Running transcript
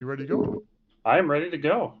You ready to go? I am ready to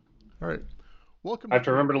go. All right. Welcome I to have to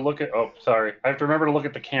Create. remember to look at. Oh, sorry. I have to remember to look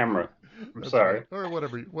at the camera. I'm That's fine. sorry. Or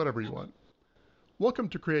whatever you want. Welcome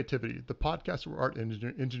to Creativity, the podcast where art and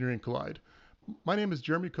engineering collide. My name is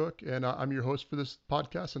Jeremy Cook, and I'm your host for this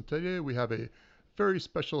podcast. And today we have a very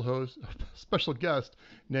special host, special guest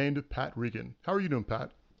named Pat Regan. How are you doing, Pat?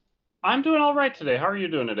 I'm doing all right today. How are you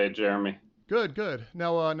doing today, Jeremy? Good, good.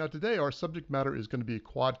 Now today our subject matter is going to be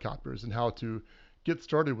quadcopters and how to get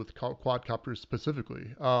started with quadcopters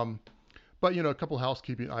specifically. But a couple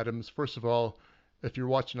housekeeping items. First of all, if you're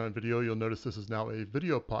watching on video, you'll notice this is now a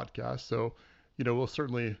video podcast. So, we'll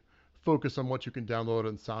certainly focus on what you can download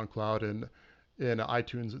on SoundCloud and in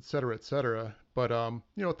iTunes, et cetera, et cetera. But I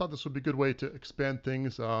thought this would be a good way to expand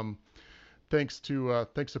things. Thanks to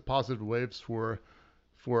Positive Waves for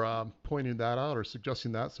pointing that out or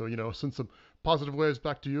suggesting that. So, send some positive waves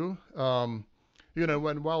back to you.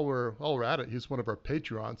 When while we're at it, he's one of our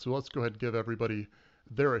Patreons. So let's go ahead and give everybody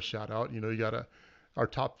there a shout out. You got our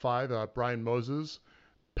top five: Brian Moses,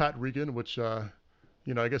 Pat Regan, which I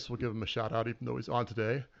guess we'll give him a shout out even though he's on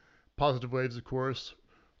today. Positive Waves, of course.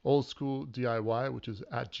 Old School DIY, which is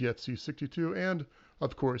at GFC62, and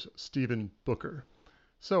of course Stephen Booker.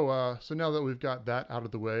 So now that we've got that out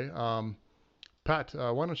of the way, Pat,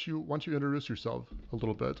 why don't you introduce yourself a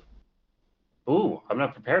little bit? Ooh, I'm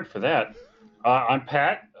not prepared for that. I'm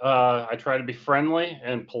Pat. I try to be friendly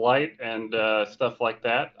and polite and stuff like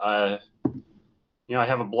that. I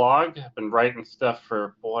have a blog. I've been writing stuff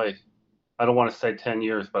for, boy, I don't want to say 10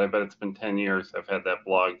 years, but I bet it's been 10 years I've had that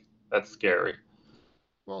blog. That's scary.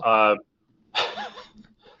 Well, Uh,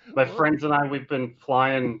 my well, friends and I, we've been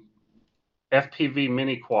flying FPV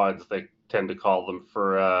mini quads, they tend to call them,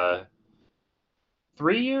 for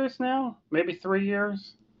 3 years now, maybe 3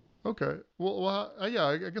 years. okay. Yeah.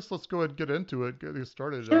 I guess let's go ahead and get into it. Get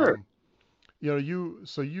started. Sure. You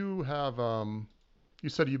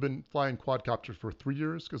said you've been flying quadcopters for 3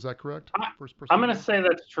 years. Is that correct? I, First I'm person going to view. say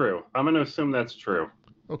that's true. I'm going to assume that's true.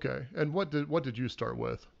 Okay. And what did you start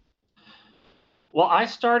with? Well, I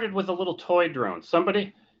started with a little toy drone.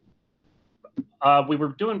 We were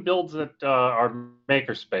doing builds at our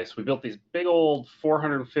makerspace. We built these big old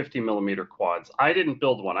 450 millimeter quads. I didn't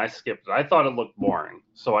build one. I skipped it. I thought it looked boring,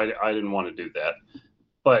 so I didn't want to do that.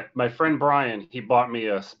 But my friend Brian, he bought me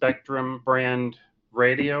a Spectrum brand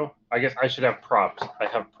radio. I guess I should have props. I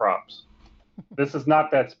have props. This is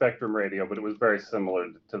not that Spectrum radio, but it was very similar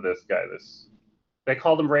to this guy. They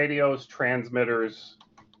call them radios, transmitters,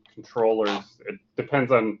 controllers. It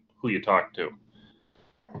depends on who you talk to.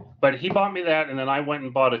 But he bought me that, and then I went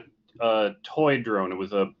and bought a toy drone. It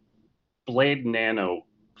was a Blade Nano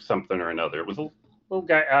something or another. It was a little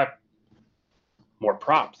guy. More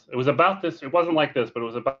props. It was about this. It wasn't like this, but it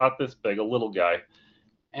was about this big, a little guy.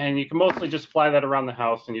 And you can mostly just fly that around the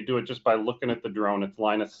house, and you do it just by looking at the drone. It's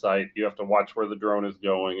line of sight. You have to watch where the drone is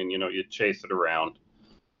going, and you chase it around.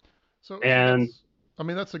 So And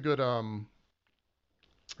that's a good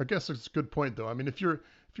I guess it's a good point though. I mean, if you're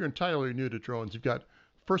entirely new to drones, you've got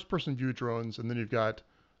first person view drones and then you've got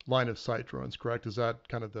line of sight drones, correct? Is that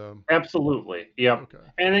kind of the absolutely, yep. okay?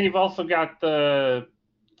 And then you've also got the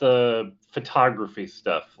photography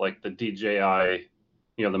stuff, like the DJI,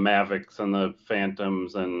 the Mavics and the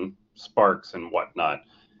Phantoms and Sparks and whatnot.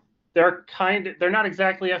 They're not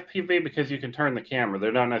exactly FPV because you can turn the camera.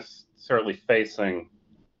 They're not necessarily facing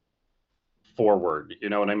forward. You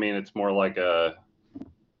know what I mean? It's more like the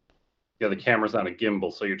camera's on a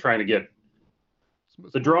gimbal, so you're trying to get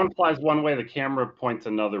It's the more drone flies one way, the camera points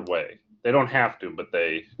another way. They don't have to, but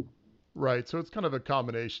they. right. So it's kind of a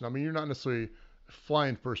combination. I mean, you're not necessarily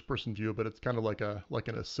flying first person view, but it's kind of like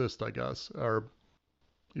an assist, I guess, or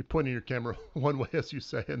you're pointing your camera one way, as you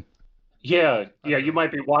say, and Yeah, I yeah, don't you know.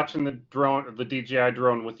 might be watching the DJI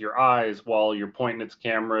drone with your eyes while you're pointing its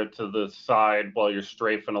camera to the side while you're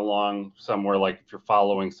strafing along somewhere, like if you're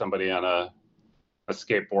following somebody on a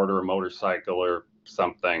skateboard or a motorcycle or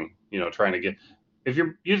something, trying to get. If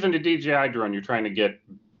you're using a DJI drone, you're trying to get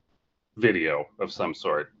video of some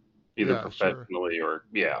sort, either Yeah, sure. professionally or,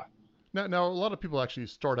 yeah. Now a lot of people actually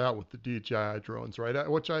start out with the DJI drones, right?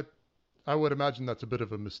 Which I would imagine that's a bit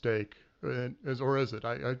of a mistake, or is it?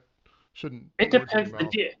 I shouldn't It put words in your depends.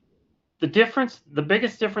 mouth. The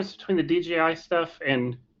biggest difference between the DJI stuff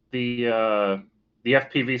and the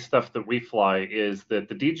FPV stuff that we fly is that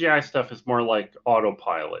the DJI stuff is more like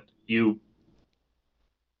autopilot. You're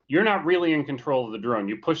not really in control of the drone.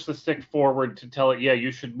 You push the stick forward to tell it, yeah,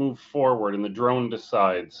 you should move forward, and the drone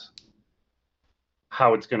decides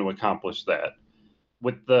how it's going to accomplish that.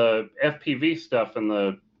 With the FPV stuff and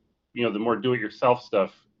the more do-it-yourself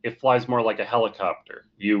stuff, it flies more like a helicopter.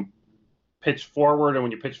 pitch forward, and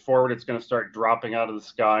when you pitch forward, it's going to start dropping out of the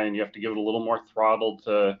sky, and you have to give it a little more throttle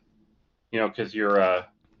to, because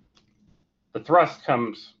the thrust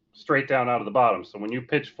comes straight down out of the bottom. So when you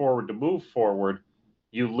pitch forward to move forward,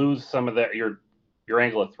 you lose some of that. Your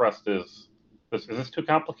angle of thrust is this too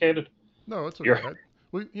complicated? No, it's You're, okay.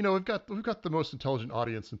 We've got the most intelligent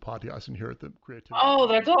audience in podcasting here at the Creativity oh, Club.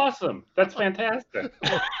 that's awesome. That's fantastic.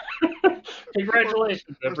 we're,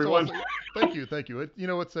 Congratulations, we're so everyone. awesome. Thank you, thank you.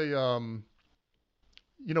 It's a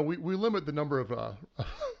we limit the number of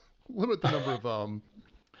limit the number of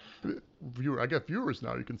I guess viewers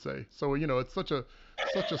now you can say. So it's such a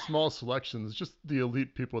small selection. It's just the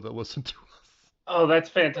elite people that listen to us. Oh, that's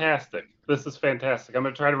fantastic. This is fantastic. I'm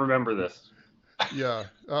going to try to remember this. Yeah.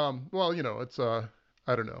 Well, it's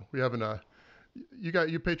I don't know. We haven't you got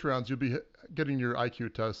you Patreons. You'll be getting your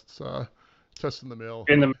IQ tests in the mail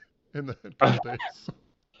In the, in the in a couple days.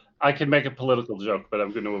 I can make a political joke, but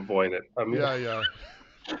I'm going to avoid it. Yeah, yeah.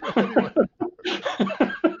 Anyway,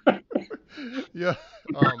 yeah.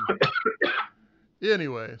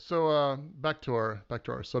 Anyway, so back to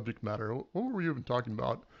our subject matter. What were we even talking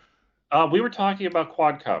about? We were talking about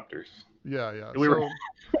quadcopters. Yeah, yeah. We were.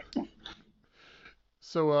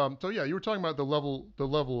 So yeah, you were talking about the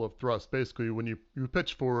level of thrust. Basically, when you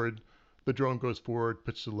pitch forward, the drone goes forward.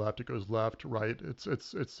 Pitch to the left, it goes left, right. It's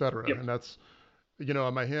etc. Yep. And that's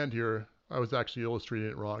on my hand here, I was actually illustrating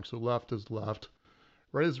it wrong. So left is left,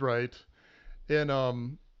 right is right, and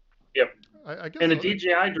Yep. I guess And a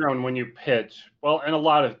DJI drone, when you pitch, well, and a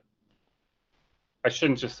lot of, I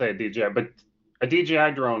shouldn't just say a DJI, but a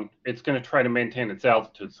DJI drone, it's going to try to maintain its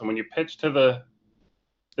altitude. So when you pitch to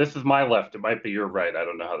this is my left, it might be your right. I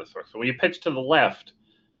don't know how this works. So when you pitch to the left,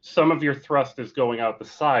 some of your thrust is going out the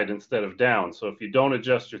side instead of down. So if you don't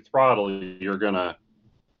adjust your throttle, you're going to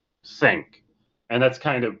sink. And that's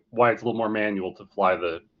kind of why it's a little more manual to fly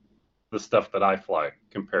the stuff that I fly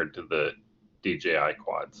compared to the DJI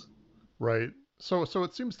quads. right. So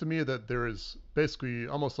it seems to me that there is basically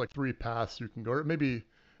almost like three paths you can go, or maybe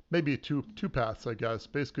two paths, I guess.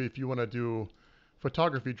 Basically, if you want to do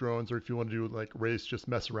photography drones, or if you want to do like race, just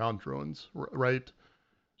mess around drones, right?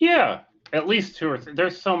 Yeah, at least two or three.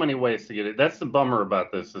 There's so many ways to get it. That's the bummer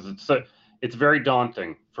about this is it's very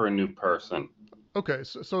daunting for a new person. Okay,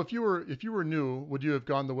 so if you were new, would you have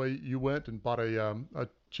gone the way you went and bought a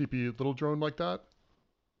cheapy little drone like that?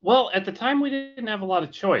 Well, at the time we didn't have a lot of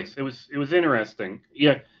choice. It was interesting.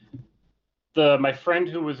 Yeah, my friend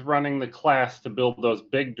who was running the class to build those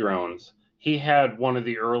big drones, he had one of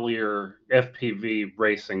the earlier FPV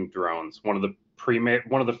racing drones, one of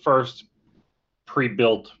the first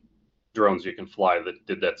pre-built drones you can fly that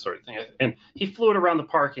did that sort of thing. And he flew it around the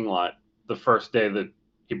parking lot the first day that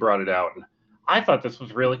he brought it out. And I thought this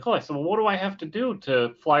was really cool. I said, well, what do I have to do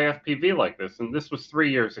to fly FPV like this? And this was 3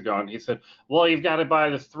 years ago. And he said, well, you've got to buy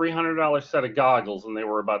this $300 set of goggles. And they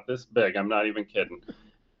were about this big. I'm not even kidding.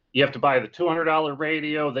 You have to buy the $200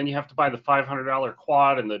 radio. Then you have to buy the $500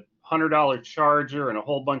 quad and the $100 charger and a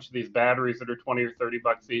whole bunch of these batteries that are 20 or 30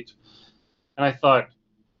 bucks each. And I thought,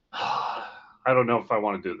 I don't know if I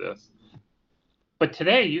want to do this. But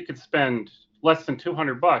today you could spend less than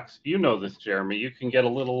 $200. You know this, Jeremy. You can get a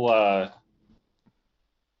little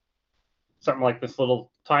something like this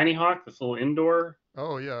little Tiny Hawk, this little indoor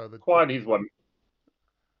Oh yeah, quad. He's one.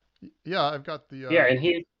 yeah. I've got the Yeah, and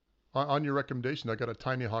he. on your recommendation, I got a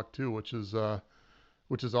Tiny Hawk too, which is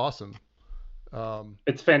awesome.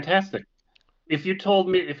 It's fantastic. If he told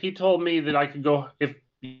me that I could go, if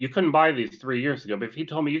you couldn't buy these 3 years ago, but if he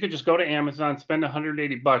told me you could just go to Amazon, spend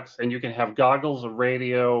 $180, and you can have goggles, a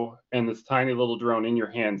radio, and this tiny little drone in your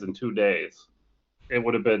hands in 2 days, it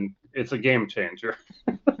would have been. It's a game changer.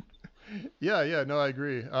 Yeah, yeah. No, I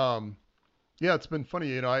agree. Yeah, it's been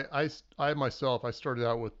funny. I myself, I started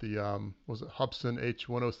out with the was it Hubsan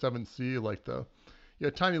H107C, like the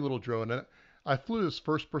tiny little drone, and I flew this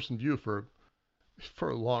first-person view for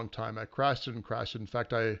a long time. I crashed it and crashed it. In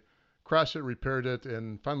fact, I crashed it, repaired it,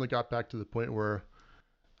 and finally got back to the point where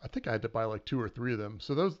I think I had to buy like two or three of them.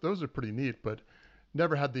 So those are pretty neat, but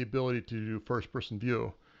never had the ability to do first-person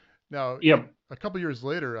view. Now, Yep. a couple years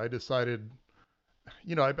later, I decided,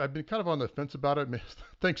 I've been kind of on the fence about it.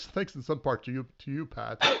 Thanks in some part to you,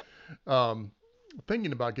 Pat. Um,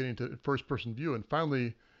 Thinking about getting to first-person view, and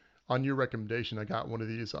finally, on your recommendation, I got one of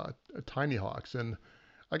these Tiny Hawks, and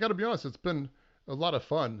I got to be honest, it's been a lot of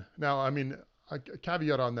fun. Now, I mean, a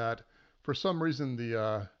caveat on that, for some reason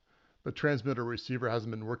the transmitter receiver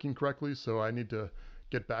hasn't been working correctly, so I need to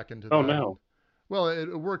get back into Oh that. And no. well, it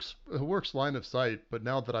works line of sight, but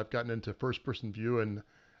now that I've gotten into first person view and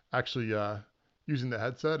actually using the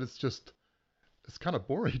headset, it's kind of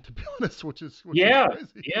boring to be honest, which is Yeah.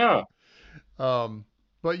 crazy. Yeah. Um,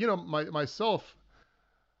 but myself,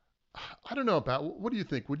 I don't know, Pat. What do you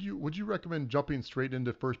think? Would you recommend jumping straight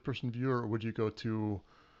into first person view, or would you go to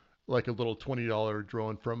like a little $20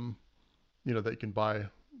 drone from that you can buy?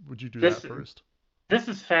 Would you do that This first? this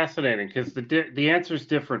is fascinating because the answer is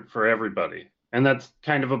different for everybody, and that's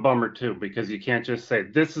kind of a bummer too because you can't just say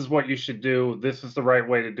this is what you should do, this is the right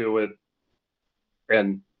way to do it,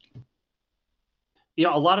 and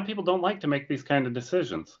a lot of people don't like to make these kind of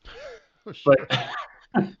decisions, Oh, but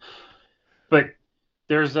sure. but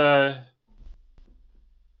there's a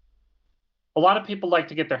lot of people like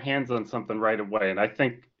to get their hands on something right away, and I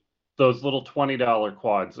think those little $20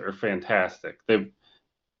 quads are fantastic.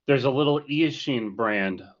 There's a little Eachine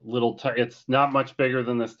brand, it's not much bigger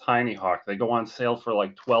than this Tiny Hawk. They go on sale for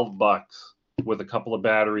like $12 with a couple of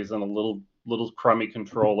batteries and a little crummy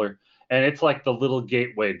controller. And it's like the little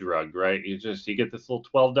gateway drug, right? You get this little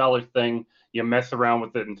 $12 thing, you mess around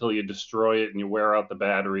with it until you destroy it and you wear out the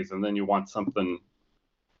batteries, and then you want something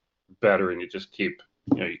better and you just keep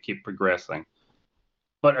progressing.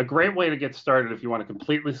 But a great way to get started if you want to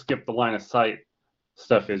completely skip the line of sight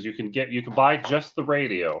stuff is you can buy just the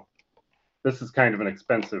radio. This is kind of an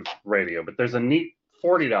expensive radio, but there's a neat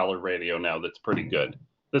 $40 radio now that's pretty good.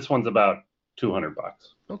 This one's about $200.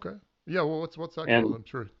 Okay. Yeah. Well, what's that called? And I'm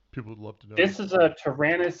sure people would love to know. this is a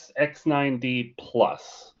Tyrannus X9D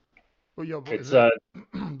Plus. Oh yeah. Well, is It's it?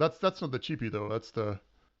 a That's not the cheapie though. That's the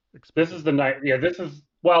This expensive is the one. night. Yeah, this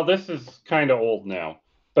is kind of old now,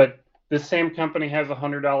 but this same company has a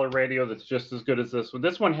 $100 radio that's just as good as this one.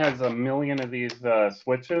 This one has a million of these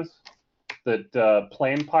switches that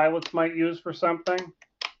plane pilots might use for something.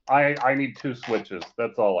 I need two switches.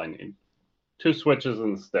 That's all I need. Two switches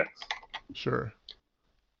and the sticks. Sure.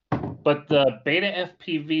 But the Beta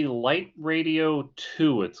FPV Light Radio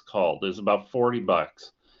 2, it's called, is about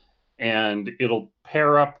 $40. And it'll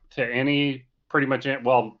pair up to any pretty much,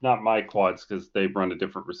 well, not my quads because they run a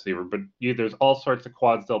different receiver, but there's all sorts of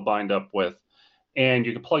quads they'll bind up with. And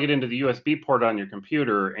you can plug it into the USB port on your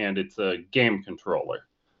computer, and it's a game controller.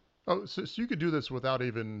 Oh, so you could do this without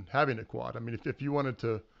even having a quad. I mean, if you wanted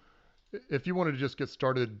to just get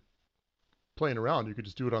started playing around, you could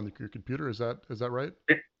just do it on your computer. Is that right?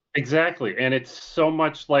 Exactly. And it's so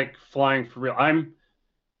much like flying for real.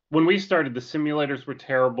 When we started, the simulators were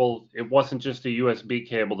terrible. It wasn't just a USB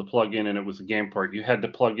cable to plug in and it was a game port. You had to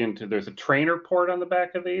plug into, there's a trainer port on the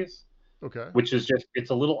back of these, Okay. which is it's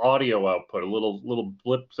a little audio output, a little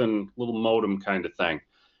blips and little modem kind of thing.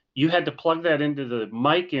 You had to plug that into the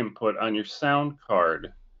mic input on your sound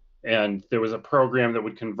card. And there was a program that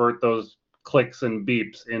would convert those clicks and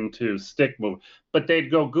beeps into stick move, but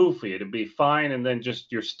they'd go goofy. It'd be fine. And then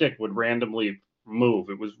just your stick would randomly move.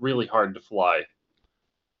 It was really hard to fly Yeah,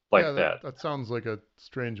 like that that. that sounds like a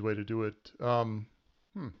strange way to do it. Hmm.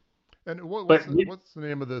 And But what's the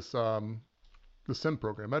name of this the sim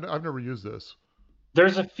program? I've never used this.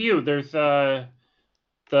 there's a few. There's the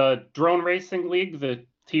Drone Racing League, the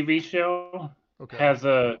TV show, Okay. has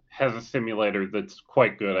a simulator that's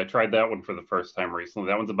quite good. I tried that one for the first time recently.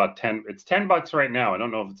 That one's about 10. It's $10 right now. I don't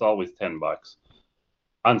know if it's always $10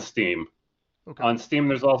 on Steam. Okay. On Steam,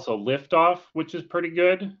 there's also Liftoff, which is pretty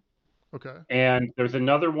good, Okay. and there's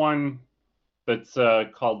another one that's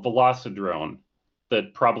called Velocidrone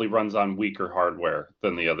that probably runs on weaker hardware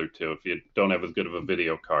than the other two if you don't have as good of a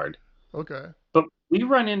video card. Okay. But we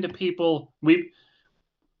run into people.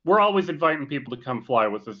 We're always inviting people to come fly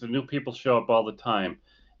with us, and new people show up all the time.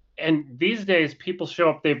 And these days, people show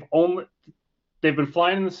up. They've been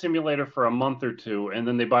flying in the simulator for a month or two, and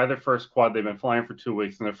then they buy their first quad. They've been flying for 2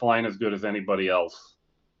 weeks, and they're flying as good as anybody else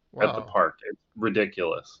at the Wow. park. It's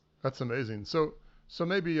ridiculous. That's amazing. So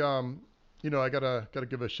maybe I gotta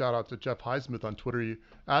give a shout out to Jeff Highsmith on Twitter. He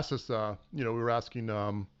asked us we were asking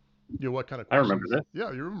what kind of I remember questions. this.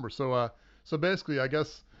 Yeah, you remember. So basically I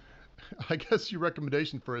guess I guess your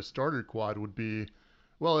recommendation for a starter quad would be,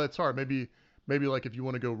 well, it's hard. Maybe like if you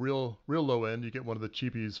want to go real low end, you get one of the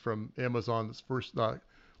cheapies from Amazon that's first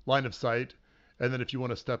line of sight, and then if you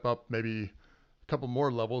want to step up maybe a couple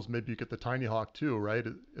more levels, maybe you get the Tiny Hawk too, right?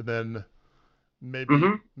 And then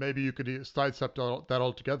Hmm. maybe you could sidestep that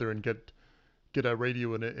altogether and get a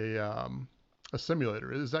radio and a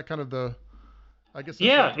simulator. Is that kind of the I guess that's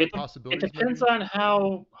Yeah, the it possibilities depends maybe? on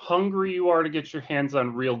how hungry you are to get your hands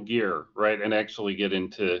on real gear, right, and actually get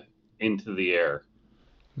into the air.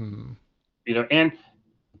 Hmm. And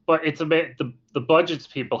but it's a bit the budgets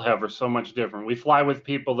people have are so much different. We fly with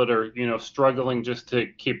people that are struggling just to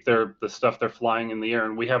keep the stuff they're flying in the air,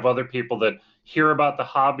 and we have other people that hear about the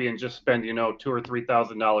hobby and just spend $2,000 or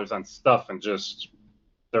 $3,000 on stuff and just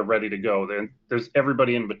they're ready to go. Then there's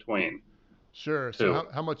everybody in between. Sure. So too.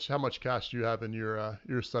 how much cash do you have in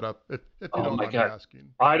your setup, if you Oh don't my mind me God. asking?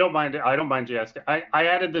 I don't mind it. I don't mind you asking. I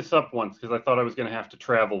added this up once because I thought I was going to have to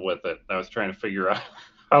travel with it. I was trying to figure out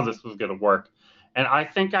how this was going to work. And I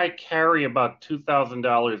think I carry about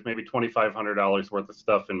 $2,000, maybe $2,500 worth of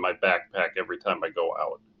stuff in my backpack every time I go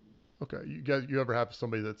out. Okay. You ever have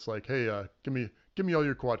somebody that's like, hey, give me all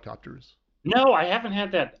your quadcopters? No, I haven't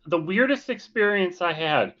had that. The weirdest experience I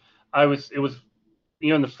had, it was,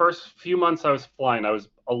 in the first few months I was flying, I was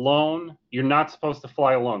alone. You're not supposed to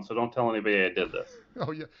fly alone, so don't tell anybody I did this.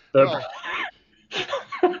 Oh yeah. The,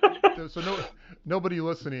 Well, so nobody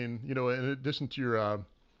listening, in addition to your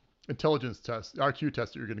intelligence test, IQ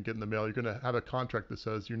test that you're going to get in the mail, you're going to have a contract that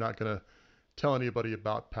says you're not going to tell anybody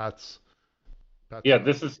about Pat's yeah,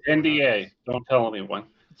 this is NDA. habits. Don't tell anyone.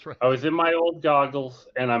 That's right. I was in my old goggles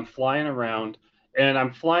and I'm flying around and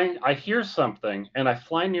I'm flying. I hear something and I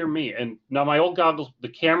fly near me. And now my old goggles, the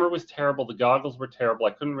camera was terrible. The goggles were terrible. I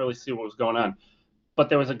couldn't really see what was going on. But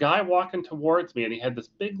there was a guy walking towards me and he had this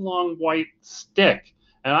big, long white stick.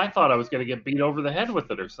 And I thought I was going to get beat over the head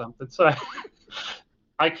with it or something. So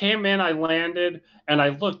I came in, I landed, and I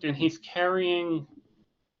looked and he's carrying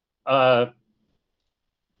uh,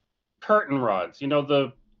 curtain rods.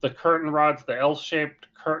 The curtain rods, the L-shaped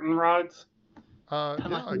curtain rods.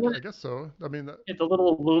 I'm Yeah, like, what? I guess so. I mean, It's a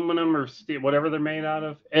little aluminum or steel, whatever they're made out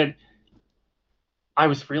of. And I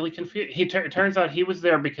was really confused. It turns out he was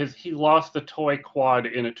there because he lost a toy quad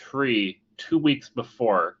in a tree 2 weeks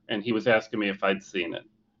before, and he was asking me if I'd seen it.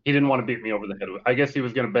 He didn't want to beat me over the head with it. I guess he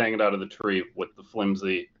was going to bang it out of the tree with the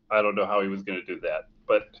flimsy. I don't know how he was going to do that,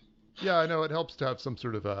 but yeah, I know it helps to have some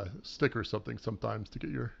sort of a stick or something sometimes to get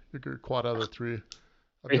your quad out of the tree.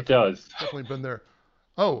 I've it definitely does. definitely been there.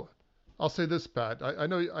 Oh, I'll say this, Pat. I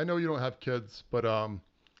know you don't have kids, but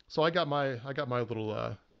so I got my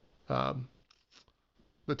little um,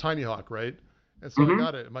 the tiny hawk, right? And so I Hmm.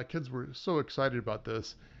 got it. And my kids were so excited about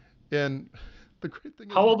this. And the great thing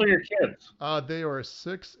How is, old are your kids? they are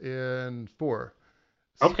 6 and 4.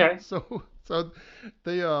 So, Okay. so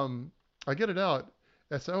they I get it out.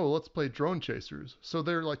 I say, oh, let's play drone chasers. So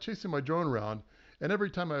they're like chasing my drone around, and every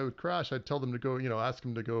time I would crash, I'd tell them to go, ask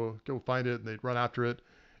them to go find it, and they'd run after it.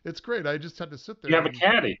 It's great. I just had to sit You there have a and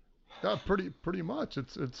caddy. yeah, pretty much.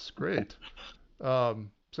 It's great. So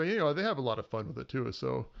they have a lot of fun with it too.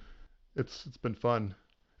 So it's been fun.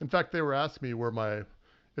 In fact, they were asking me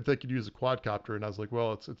if they could use a quadcopter, and I was like,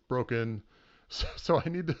 well, it's broken, so I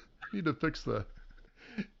need to fix that.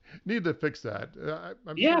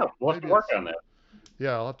 I'm Yeah, sure we'll have to maybe work it's on that.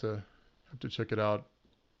 yeah. I'll have to check it out.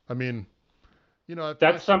 I mean, I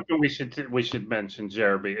That's should something we should mention,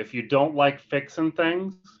 Jeremy. If you don't like fixing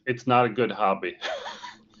things, it's not a good hobby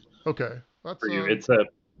okay. for you. It's a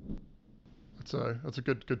That's a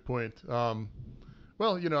good point. Well,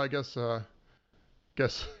 I guess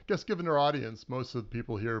given our audience, most of the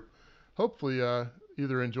people here hopefully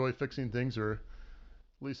either enjoy fixing things or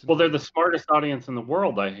at least Well, they're enjoy the smartest audience in the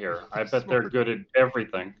world, I hear. I bet they're smart. good at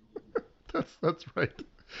everything. That's right.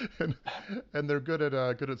 And they're good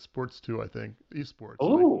at sports too, I think. Esports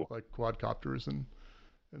Oh, like quadcopters and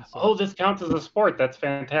oh, such. this counts as a sport. That's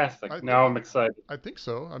fantastic. I think Now I'm excited. I think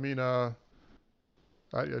so. I mean,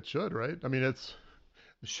 it should, right? I mean,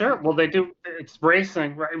 Sure. Well, they do. It's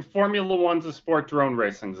racing, right? Formula One's a sport. Drone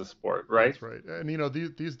racing's a sport, right? that's right. And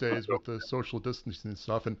these days with the social distancing and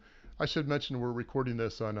stuff, and I should mention we're recording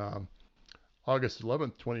this on August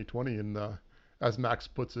 11th, 2020, and as Max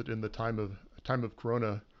puts it, in the time of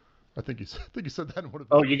Corona. I think he said that in one of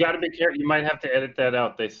his Oh, you got to videos. be careful. You might have to edit that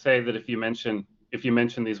out. They say that if you mention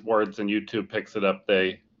these words and YouTube picks it up,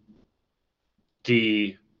 they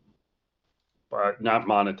de not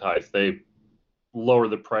monetize. They lower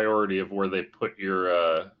the priority of where they put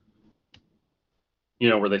your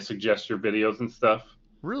where they suggest your videos and stuff.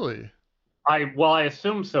 Really? I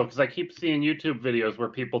assume so because I keep seeing YouTube videos where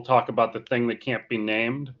people talk about the thing that can't be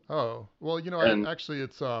named. Oh, well, I And actually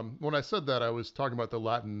it's when I said that I was talking about the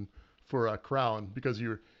Latin for crown because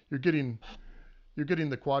you're getting you're getting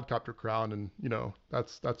the quadcopter crown, and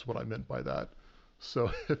that's what I meant by that.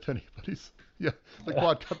 So if anybody's yeah, the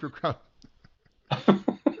quadcopter crown.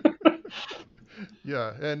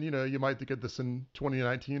 Yeah, and you might get this in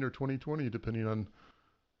 2019 or 2020 depending on,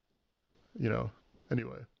 you know,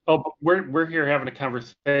 anyway. oh, but we're here having a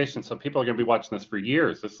conversation, so people are going to be watching this for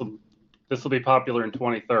years. This will be popular in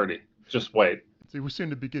 2030. Just wait. See, we seem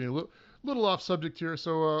to be getting a little off subject here,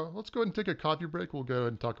 so let's go ahead and take a coffee break. We'll go ahead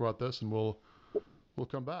and talk about this, and we'll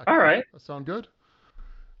come back. All right. That sound good?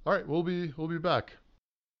 All right, we'll be back.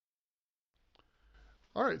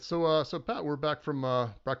 All right, so Pat, we're back from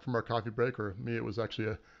our coffee break, or me, it was actually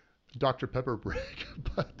a Dr. Pepper break,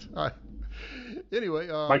 but Anyway,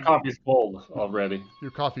 My coffee's cold already.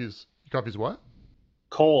 your coffee's what?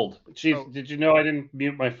 Cold. Jeez, Oh, did you know I didn't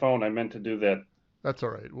mute my phone? I meant to do that. that's all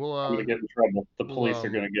right. I'm gonna get in trouble. The We'll police are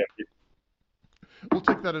gonna get we'll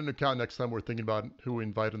take that into account next time we're thinking about who we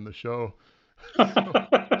invite in the show. So, me.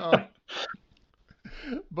 uh,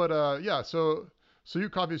 but yeah, so your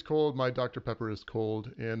coffee's cold, my Dr. Pepper is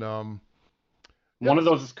cold, and One yeah, of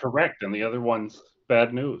those is correct, and the other one's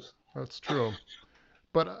bad news. that's true.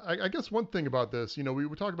 But I guess one thing about this,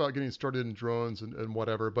 we talk about getting started in drones and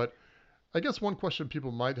whatever, but I guess one question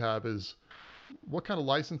people might have is what kind of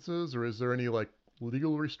licenses, or is there any like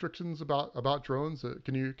legal restrictions about drones?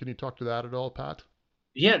 Can you talk to that at all, Pat?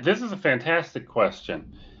 Yeah, this is a fantastic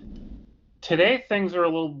question. Today things are a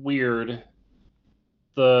little weird.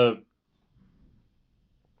 The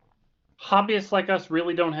hobbyists like us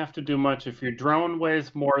really don't have to do much. If your drone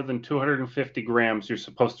weighs more than 250 grams, you're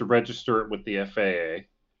supposed to register it with the FAA.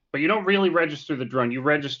 But you don't really register the drone. You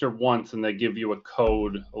register once and they give you a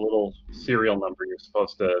code, a little serial number you're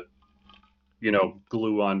supposed to,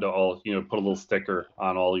 glue onto all, put a little sticker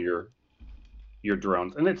on all your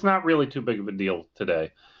drones. And it's not really too big of a deal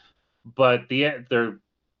today. But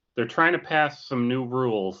they're trying to pass some new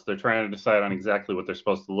rules. They're trying to decide on exactly what they're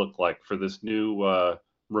supposed to look like for this new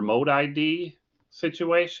remote ID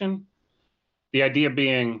situation. The idea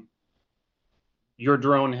being your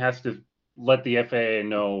drone has to let the FAA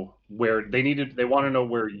know where they want to know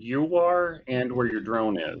where you are and where your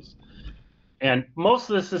drone is. And most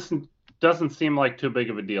of this doesn't seem like too big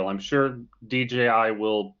of a deal. I'm sure DJI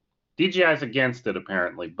is against it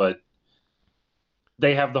apparently, but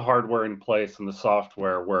they have the hardware in place and the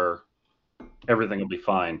software where everything will be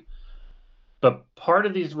fine. But part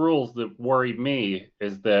of these rules that worry me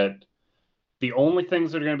is that the only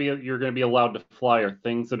things that you're going to be allowed to fly are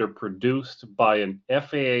things that are produced by an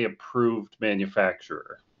FAA approved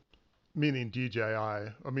manufacturer. Meaning DJI.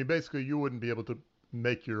 I mean, basically, you wouldn't be able to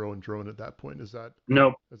make your own drone at that point. Is that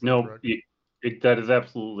Nope, is that nope, correct? that is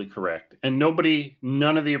absolutely correct. And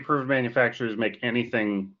none of the approved manufacturers make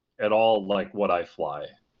anything at all like what I fly.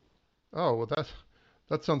 Oh, well,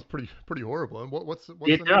 that sounds pretty horrible. And what's It the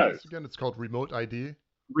name of does. this again? It's called Remote ID.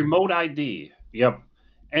 Remote ID. Yep.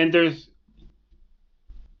 And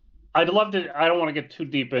I'd love to. I don't want to get too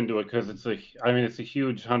deep into it because it's a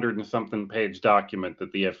huge 100 and something page document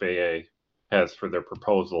that the FAA has for their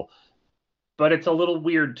proposal. But it's a little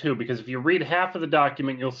weird too because if you read half of the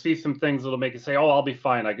document, you'll see some things that'll make you say, "Oh, I'll be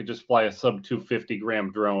fine. I could just fly a sub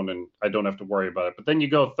 250-gram drone and I don't have to worry about it." But then you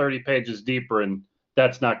go 30 pages deeper, and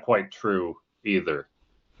that's not quite true either.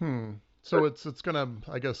 Hmm. So it's gonna,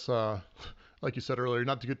 I guess, like you said earlier,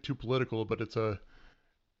 not to get too political, but it's a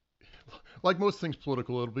like most things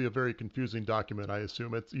political, it'll be a very confusing document. I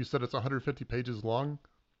assume you said it's 150 pages long,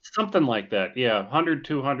 Something like that. Yeah, 100,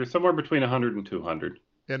 200, somewhere between 100 and 200.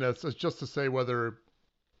 and it's just to say whether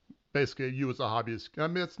basically you as a hobbyist. I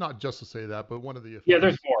mean, it's not just to say that, but one of the Yeah,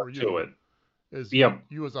 there's effects more for to you it. is Yep.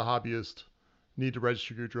 you as a hobbyist need to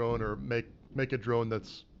register your drone or make a drone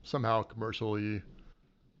that's somehow commercially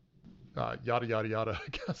yada yada yada. I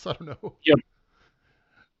guess I don't know. Yep.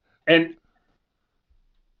 And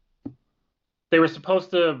they were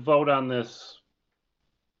supposed to vote on this,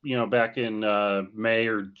 back in May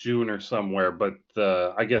or June or somewhere, but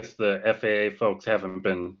I guess the FAA folks haven't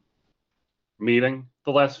been meeting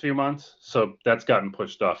the last few months, so that's gotten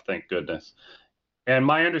pushed off, thank goodness. And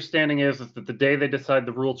my understanding is that the day they decide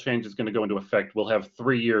the rule change is going to go into effect, we'll have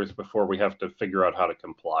 3 years before we have to figure out how to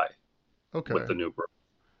comply with Okay. the new rule.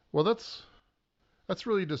 Well, that's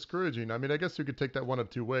really discouraging. I mean, I guess you could take that one of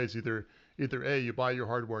two ways. Either A, you buy your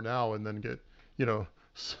hardware now and then get,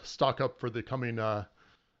 stock up for the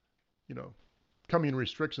you know, coming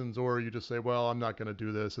restrictions, or you just say, well, I'm not going to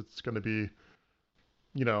do this. It's going to be,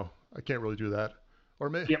 I can't really do that. Or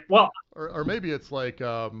may, Yeah, well, or maybe it's like,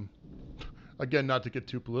 again, not to get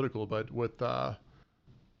too political, but with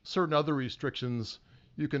certain other restrictions,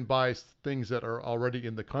 you can buy things that are already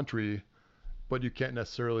in the country, but you can't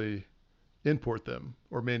necessarily import them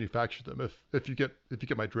or manufacture them. If you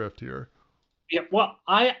get my drift here. yeah, well,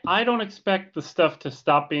 I don't expect the stuff to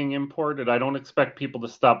stop being imported. I don't expect people to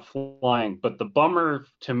stop flying. But the bummer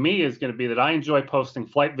to me is going to be that I enjoy posting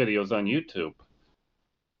flight videos on YouTube,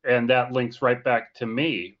 and that links right back to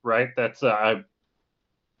me, right? That's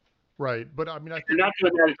Right, but I mean, I if you're think not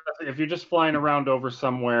doing that, if you're just flying around over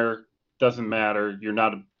somewhere, doesn't matter. You're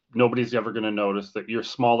not. Nobody's ever going to notice that you're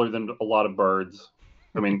smaller than a lot of birds.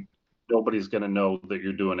 I mean, nobody's going to know that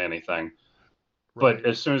you're doing anything. But right.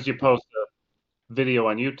 as soon as you post a video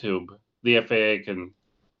on YouTube, the FAA can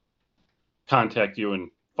contact you and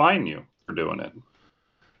fine you for doing it.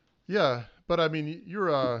 Yeah, but I mean,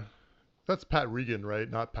 That's Pat Regan, right?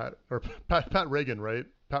 Not Pat or Pat Regan, right?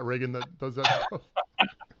 Pat Regan that does that stuff.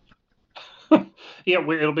 Yeah,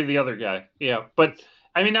 it'll be the other guy. Yeah, but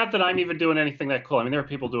I mean, not that I'm even doing anything that cool. I mean, there are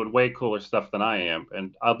people doing way cooler stuff than I am,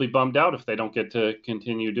 and I'll be bummed out if they don't get to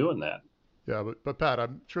continue doing that. Yeah, but Pat,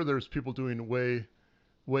 I'm sure there's people doing way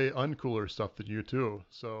uncooler stuff than you too.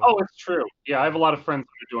 So Oh, it's true. Yeah, I have a lot of friends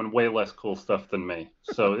that are doing way less cool stuff than me.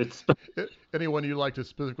 So it's anyone you'd like to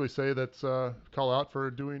specifically say that's call out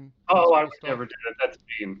for doing this oh, I cool would stuff? never do that. That's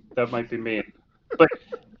mean. That might be mean. But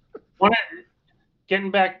when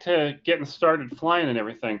getting back to getting started flying and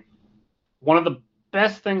everything, one of the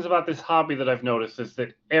best things about this hobby that I've noticed is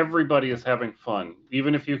that everybody is having fun.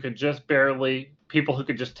 Even if you could just barely, people who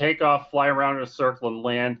could just take off, fly around in a circle and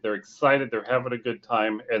land, they're excited, they're having a good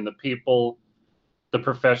time. And the people, the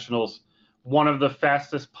professionals, one of the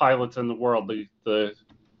fastest pilots in the world, the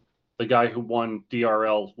guy who won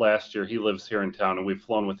DRL last year, he lives here in town and we've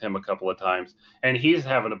flown with him a couple of times. And he's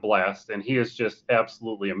having a blast and he is just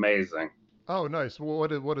absolutely amazing. Oh, nice. Well,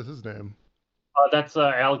 what is his name? That's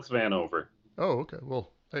Alex Vanover. Oh, okay.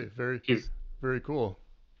 Well, hey, He's very cool.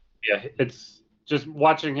 Yeah, it's just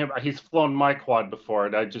watching him. He's flown my quad before,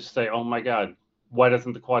 and I just say, "Oh my God, why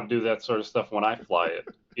doesn't the quad do that sort of stuff when I fly it?"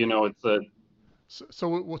 You know, it's a So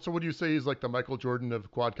would you say he's like the Michael Jordan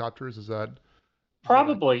of quadcopters? Is that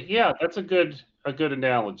probably, yeah, that's a good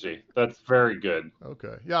analogy. That's very good.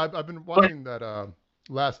 okay? Yeah, I've been But watching that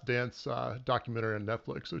Last Dance documentary on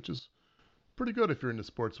Netflix, which is pretty good if you're into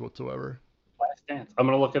sports whatsoever. Last Dance, I'm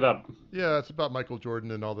gonna look it up. Yeah, it's about Michael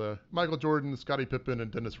Jordan and all the Michael Jordan, Scottie Pippen,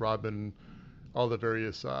 and Dennis Rodman, all the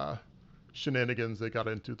various shenanigans they got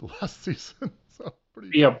into the last season. So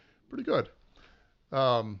Yeah, pretty good.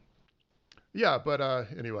 Um, yeah, but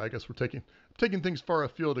anyway, I guess we're taking things far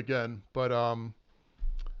afield again. But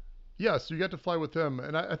yeah, so you got to fly with him,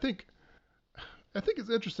 and I think it's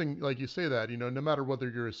interesting, like you say that, no matter whether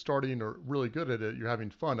you're starting or really good at it, you're having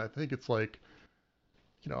fun. I think it's like,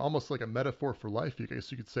 almost like a metaphor for life. You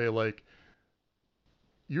guess you could say like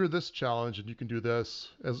you're this challenge and you can do this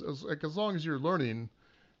as long as you're learning,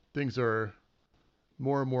 things are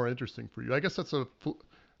more and more interesting for you. I guess it's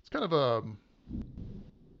kind of a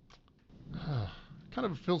kind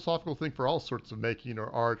of a philosophical thing for all sorts of making or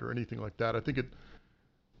art or anything like that. I think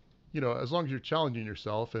as long as you're challenging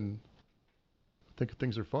yourself, and I think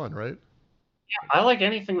things are fun, right? I like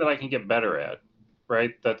anything that I can get better at.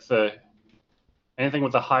 Right? That's anything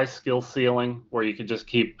with a high skill ceiling where you could just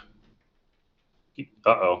keep.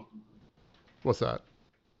 What's that?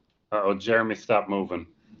 Jeremy, stop moving.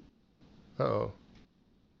 Oh,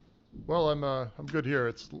 well, I'm good here.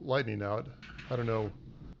 It's lightning out. I don't know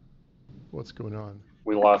what's going on.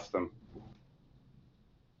 We lost him.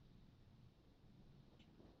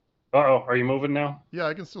 Are you moving now? Yeah,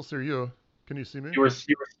 I can still see you. Can you see me? You were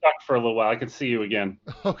stuck for a little while. I could see you again.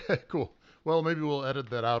 Okay, cool. Well, maybe we'll edit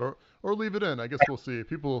that out or leave it in. I guess we'll see.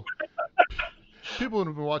 People have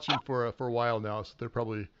been watching for a while now, so I they're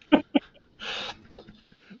probably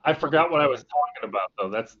forgot what I tired. was talking about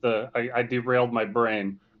though. I derailed my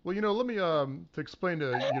brain. Well, let me to explain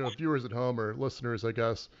to viewers at home or listeners, I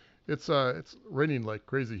guess. It's raining like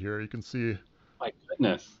crazy here. You can see, My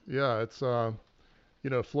goodness. yeah, it's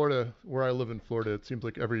Florida, where I live in Florida. It seems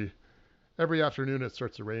like every afternoon it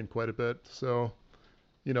starts to rain quite a bit. So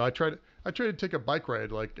I try to take a bike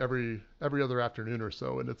ride like every other afternoon or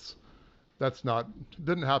so, and that's not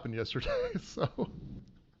didn't happen yesterday. So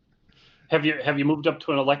Have you moved up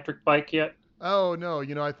to an electric bike yet? oh no,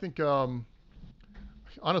 I think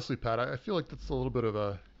honestly, Pat, I feel like that's a little bit of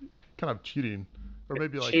a kind of cheating, or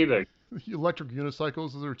maybe like Cheating. electric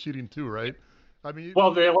unicycles, those are cheating too, right? I mean,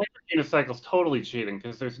 Well, the electric unicycle's totally cheating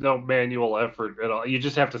because there's no manual effort at all. You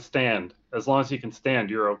just have to stand. As long as you can stand,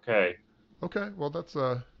 you're okay. okay, well that's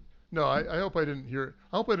no, I hope I didn't hear.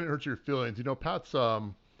 I hope I didn't hurt your feelings. Pat's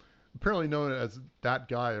apparently known as that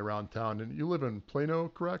guy around town, and you live in Plano,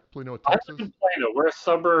 correct? Plano, I live Texas. in Plano. We're a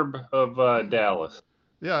suburb of Dallas.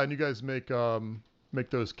 Yeah, and you guys make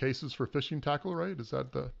those cases for fishing tackle, right? Is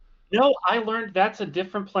that the? No, I learned that's a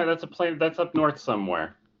different plane. That's a plane that's up north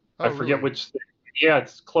somewhere. I Oh, forget really? which state. Yeah,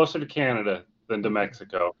 it's closer to Canada than to Okay.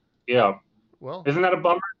 Mexico. Yeah. Well, Isn't that a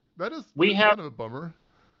bummer? that We is have kind of a bummer.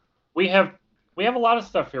 we have we have a lot of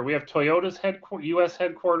stuff here. We have Toyota's U.S.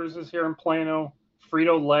 headquarters is here in Plano.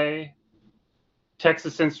 Frito-Lay,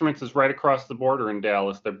 Texas Instruments is right across the border in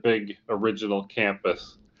Dallas. Their big original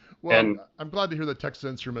campus. Well, And I'm glad to hear that Texas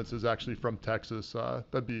Instruments is actually from Texas. isn't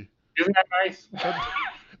that nice? That'd,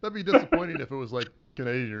 that'd be disappointing if it was like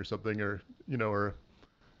Canadian or something, or or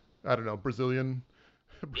I don't know, Brazilian.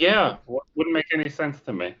 Yeah, wouldn't make any sense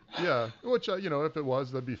to me. Yeah, which if it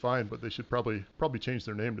was, that'd be fine. But they should probably change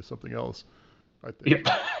their name to something else. I think.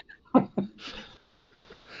 Yep.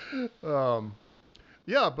 Um,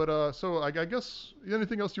 yeah, but so I guess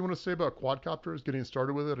anything else you want to say about quadcopters? Getting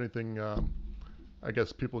started with it? Anything? I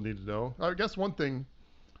guess people need to know. I guess one thing.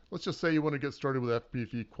 Let's just say you want to get started with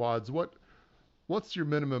FPV quads. What's your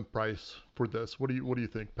minimum price for this? What do you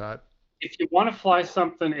think, Pat? If you want to fly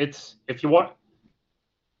something, it's if you want.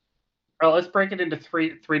 Well, let's break it into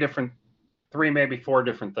three maybe four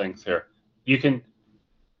different things here. You can.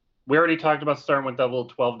 We already talked about starting with that little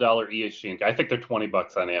 $12 ESG. I think they're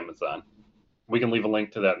 $20 on Amazon. We can leave a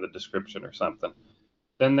link to that in the description or something.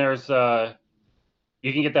 Then there's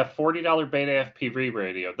you can get that $40 Beta FPV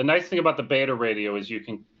radio. The nice thing about the Beta radio is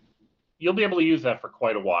you'll be able to use that for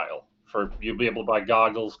quite a while. You'll be able to buy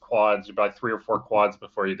goggles, quads. You buy 3 or 4 quads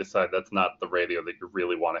before you decide that's not the radio that you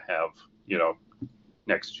really want to have,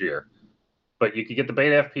 next year. But you could get the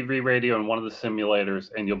Beta FPV radio in one of the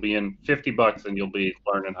simulators, and you'll be in $50, and you'll be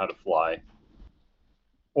learning how to fly.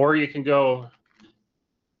 Or you can go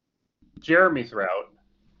Jeremy's route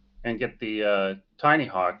and get the Tiny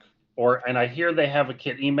Hawk. And I hear they have a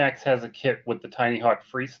kit. Emacs has a kit with the Tiny Hawk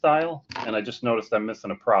Freestyle, and I just noticed I'm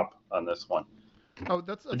missing a prop on this one. Oh,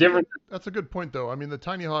 that's The that's a good difference, that's a good point though. I mean, the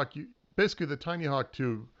Tiny Hawk, basically the Tiny Hawk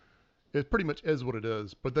 2, it pretty much is what it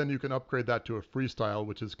is. But then you can upgrade that to a freestyle,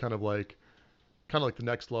 which is kind of like the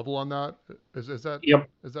next level on that. Is that yep,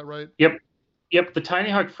 is that right? yep, yep. The Tiny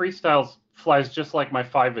Hawk Freestyles flies just like my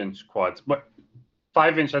 5-inch quads, but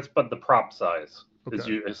 5-inch. That's but the prop size Okay.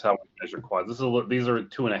 is how we measure quads. These are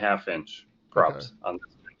 2.5-inch Okay. props on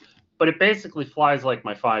this thing, but it basically flies like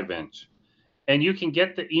my 5-inch. And you can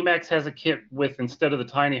get the Emacs has a kit with instead of the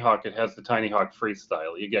Tiny Hawk, it has the Tiny Hawk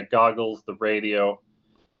Freestyle. You get goggles, the radio.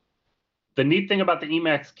 The neat thing about the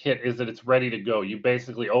Emacs kit is that it's ready to go. You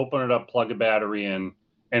basically open it up, plug a battery in,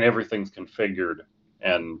 and everything's configured.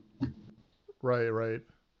 And Right. Right.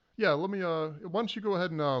 Yeah. Let me. Why don't you go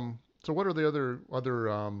ahead and So what are the other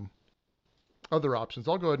options?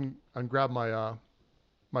 I'll go ahead and grab my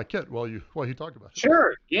kit while you talk about it.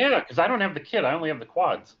 sure, yeah, because I don't have the kit. I only have the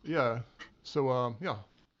quads. Yeah. So yeah.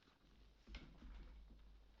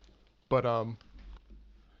 But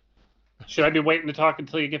Should I be waiting to talk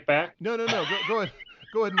until you get back? no. Go ahead.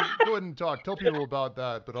 Go ahead and talk. Tell people about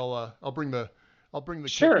that. But I'll bring the kit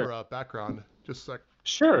Sure, for background. Just a sec.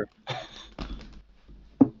 sure.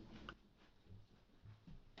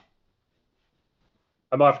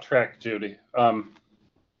 I'm off track, Judy.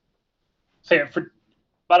 So yeah, for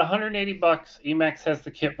about $180, Emacs has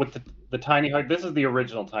the kit with the Tiny Hawk. This is the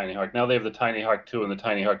original Tiny Hawk. Now they have the Tiny Hawk 2 and the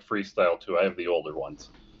Tiny Hawk Freestyle 2. I have the older ones.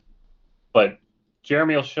 But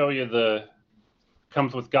Jeremy will show you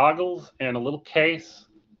comes with goggles and a little case.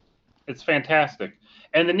 It's fantastic.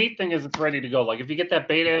 And the neat thing is it's ready to go. Like if you get that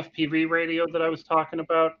Beta FPV radio that I was talking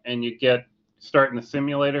about and you get starting the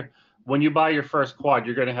simulator, when you buy your first quad,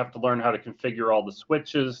 you're going to have to learn how to configure all the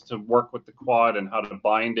switches to work with the quad and how to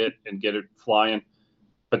bind it and get it flying.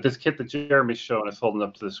 But this kit that Jeremy's showing us holding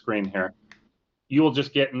up to the screen here, you will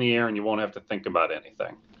just get in the air and you won't have to think about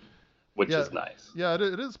anything, which Yeah, is nice. yeah,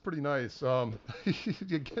 it is pretty nice.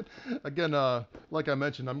 Again, like I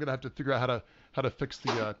mentioned, I'm gonna have to figure out how to fix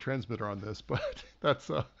the transmitter on this, but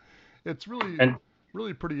it's really And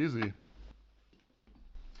really pretty easy.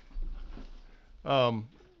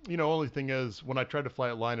 Only thing is when I try to fly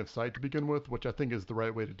at line of sight to begin with, which I think is the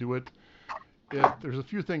right way to do it, there's a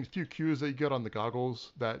few cues that you get on the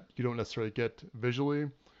goggles that you don't necessarily get visually.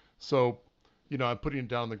 So, I'm putting it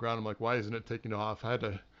down on the ground. I'm like, why isn't it taking off? I had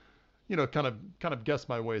to kind of guess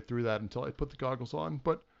my way through that until I put the goggles on.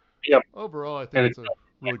 But yep, overall, I think and it's a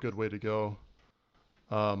really good way to go.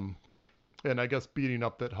 Um, and I guess beating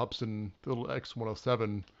up that Hubsan little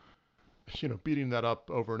X107, beating that up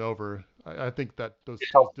over and over, I think that those it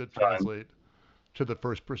skills helps did the time. translate to the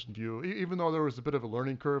first person view. Even though there was a bit of a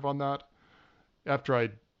learning curve on that, after I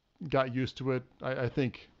got used to it, I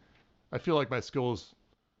feel like my skills,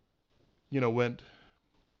 went.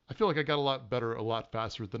 I feel like I got a lot better a lot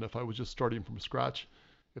faster than if I was just starting from scratch,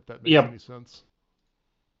 if that makes Yep. any sense.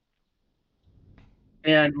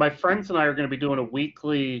 And my friends and I are going to be doing a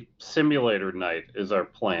weekly simulator night is our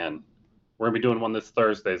plan. We're going to be doing one this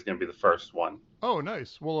Thursday. Is going to be the first one. Oh,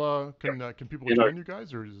 nice. Well, Yep. can people You know, join you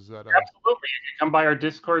guys, or is that absolutely. You can come by our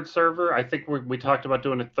Discord server. I think we talked about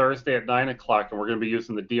doing it Thursday at 9 o'clock, and we're going to be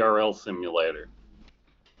using the DRL simulator.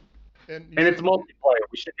 And you And it's say multiplayer.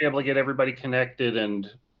 We should be able to get everybody connected. And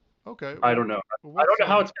okay? I don't know. I What's don't know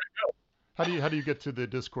how it's how do you get to the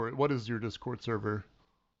Discord? What is your Discord server?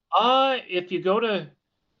 if you go to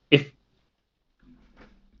if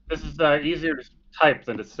this is easier to type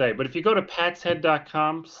than to say. But if you go to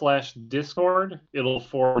patshead.com/discord, it'll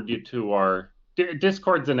forward you to our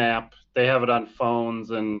Discord's an app. They have it on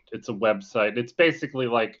phones and it's a website. It's basically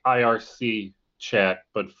like IRC chat,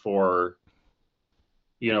 but for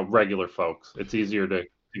regular folks. It's easier to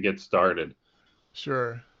get started.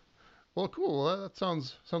 Sure. Well, cool. That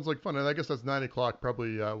sounds like fun. And I guess that's 9 o'clock,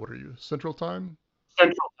 probably. What are you, Central Time?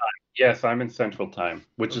 Central time. Yes, I'm in Central time,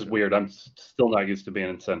 which is Okay. weird. I'm still not used to being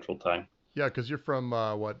in Central time. Yeah, because you're from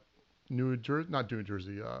what? New Jersey? Not New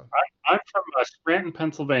Jersey. I'm from Scranton,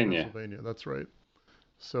 Pennsylvania. Pennsylvania. That's right.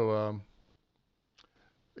 So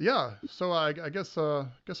yeah. So I guess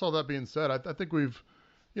all that being said, I think we've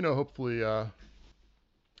hopefully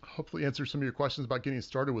hopefully answered some of your questions about getting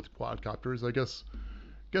started with quadcopters. I guess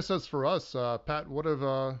as for us, Pat, what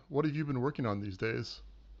have you been working on these days?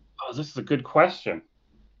 Oh, this is a good question.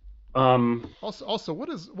 Um, Also, what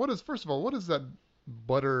is first of all, what is that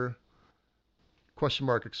butter question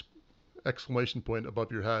mark exclamation point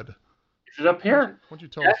above your head? is it up here? Why don't you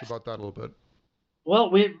tell us That's about that a little bit? well,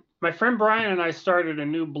 my friend Brian and I started a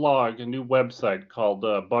new blog, a new website called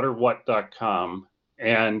butterwhat.com,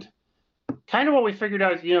 and kind of what we figured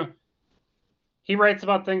out is, he writes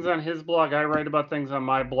about things on his blog, I write about things on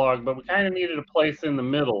my blog, but we kind of needed a place in the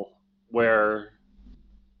middle where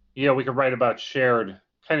we could write about shared,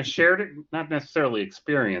 not necessarily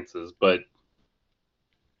experiences, but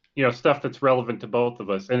stuff that's relevant to both of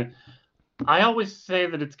us. And I always say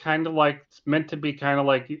that it's meant to be kind of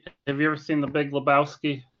like, have you ever seen The Big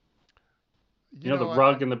Lebowski? You The know,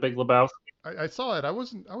 rug in The Big Lebowski. I saw it. I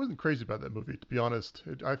wasn't crazy about that movie, to be honest.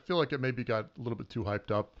 I feel like it maybe got a little bit too hyped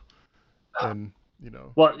up, and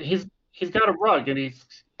Well, he's got a rug, and he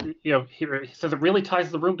says it really ties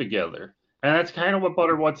the room together, and that's kind of what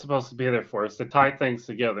Butterwood's supposed to be there for, is to tie things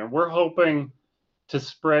together. And we're hoping to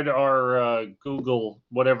spread our Google,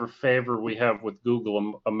 whatever favor we have with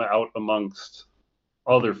Google, out amongst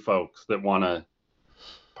other folks that want to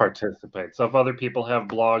participate. So if other people have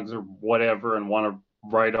blogs or whatever and want to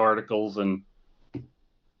write articles, and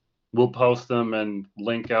we'll post them and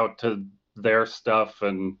link out to their stuff.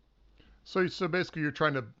 And so basically you're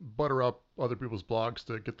trying to butter up other people's blogs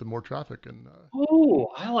to get them more traffic, and oh,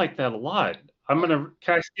 I like that a lot. oh,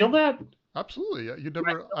 Can I steal that? absolutely. Yeah, you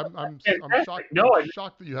never. I'm Fantastic. shocked. No, I'm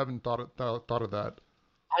shocked that you haven't thought of that.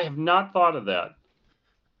 I have not thought of that.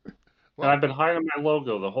 And Well, I've been hiding my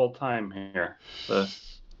logo the whole time here. The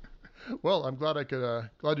well, I'm glad I could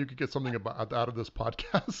glad you could get something about out of this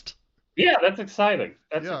podcast. Yeah, that's exciting.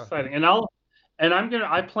 That's Yeah. exciting.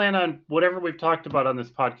 I plan on whatever we've talked about on this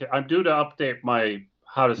podcast. I'm due to update my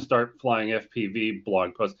how to start flying FPV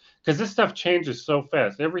blog post, because this stuff changes so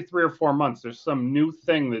fast. Every 3 or 4 months, there's some new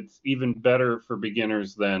thing that's even better for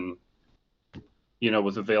beginners than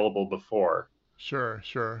was available before. Sure.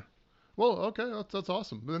 Sure. Well, okay, that's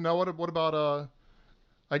awesome. But now what about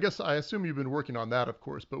I assume you've been working on that, of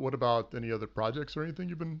course, but what about any other projects or anything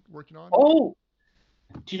you've been working on? Oh,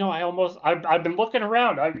 do you know? I've been looking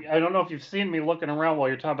around. I don't know if you've seen me looking around while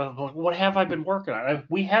you're talking about, like, what have I been working on.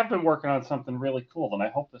 We have been working on something really cool, and I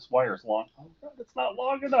hope this wire's long. Oh God, it's not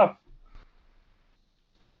long enough.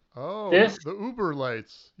 Oh, This the Uber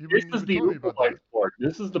lights. You've this been you've is been the telling me Uber about Light that. board.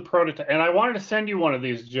 This is the prototype, and I wanted to send you one of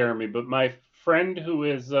these, Jeremy, but my friend who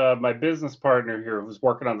is my business partner here, who's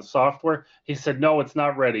working on the software, he said no, it's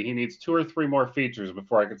not ready. He needs 2 or 3 more features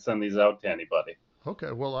before I could send these out to anybody.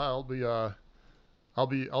 Okay, well I'll be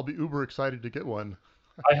uber excited to get one.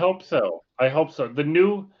 I hope so. I hope so.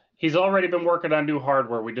 He's already been working on new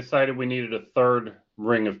hardware. We decided we needed a third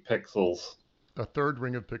ring of pixels A third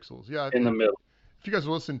ring of pixels. Yeah, in the middle. if you guys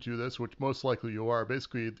are listening to this, which most likely you are,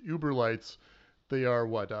 basically the Uber lights, they are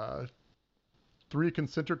what three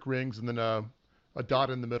concentric rings and then a dot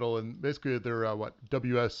in the middle, and basically they're what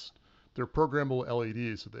WS. They're programmable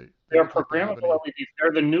LEDs, so they They're look like they have programmable any. LEDs.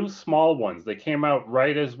 They're the new small ones. They came out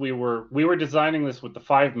right as we were designing this with the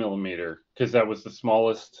 5 millimeter, because that was the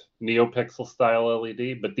smallest NeoPixel style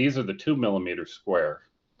LED. But these are the 2 millimeter square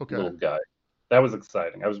Okay, little guy. That was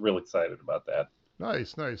exciting. I was real excited about that.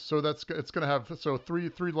 nice, nice. So it's gonna have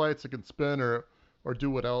three lights that can spin or do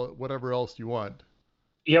whatever else you want.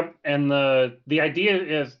 Yep. And the idea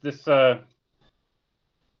is this.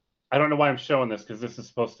 I don't know why I'm showing this, because this is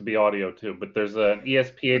supposed to be audio too, but there's an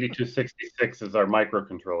ESP8266 as our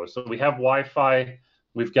microcontroller. So we have Wi-Fi.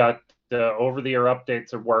 We've got over-the-air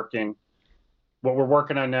updates are working. What we're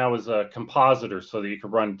working on now is a compositor, so that you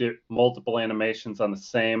can run multiple animations on the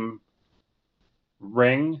same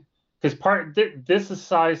ring. Because this is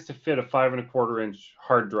sized to fit a 5 1/4 inch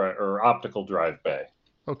hard drive or optical drive bay.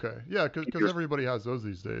 Okay, yeah, because everybody has those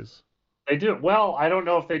these days. They do. Well, I don't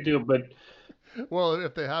know if they do, but Well,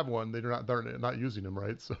 if they have one, they're not using them,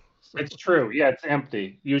 right? So It's true. Yeah, it's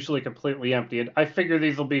empty. Usually completely empty. And I figure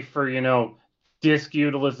these will be for, disk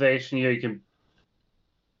utilization. You can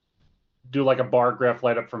do like a bar graph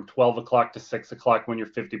light up from 12 o'clock to 6 o'clock when you're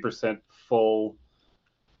 50% full.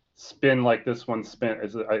 Spin like this one spin.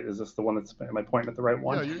 Is this the one that's spin? Am I pointing at the right yeah,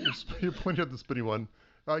 one? you're pointing at the spinny one.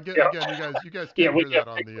 Yeah. Again, you guys Yeah, can't we hear get that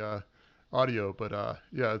on the audio, but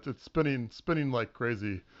yeah, it's spinning like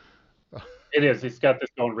crazy. it is. He's got this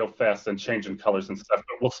going real fast and changing colors and stuff.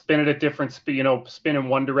 But we'll spin it at different speed. Spin in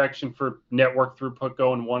one direction for network throughput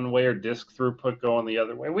going one way or disk throughput going the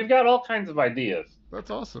other way. We've got all kinds of ideas.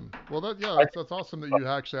 That's awesome. Well, I that's awesome that you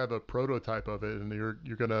actually have a prototype of it, and you're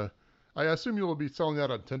gonna. I assume you will be selling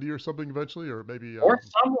that on Tindy or something eventually, or maybe Or somewhere,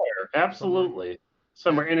 somewhere. absolutely Yeah,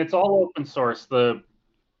 somewhere, and it's all open source.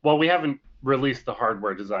 Well, we haven't released the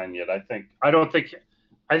hardware design yet. I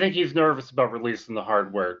think he's nervous about releasing the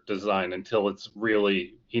hardware design until it's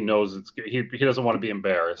really he knows he doesn't want to be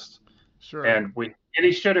embarrassed, sure. and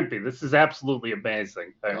he shouldn't be. This is absolutely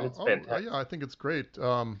amazing. Oh, It's yeah, fantastic. I think it's great.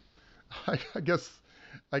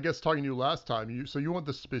 I guess talking to you last time, you want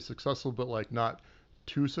this to be successful, but like not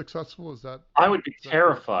too successful. I would be Is that correct?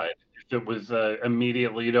 terrified if it was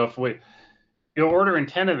immediately. If we ordering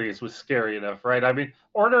 10 of these was scary enough, right? I mean,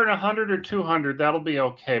 ordering 100 or 200, that'll be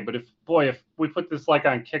okay. But if we put this like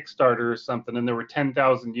on Kickstarter or something and there were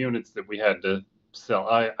 10,000 units that we had to sell,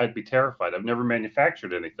 I'd be terrified. I've never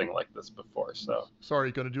manufactured anything like this before. So Sorry,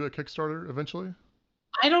 you gonna do a Kickstarter eventually?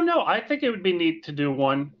 I don't know. I think it would be neat to do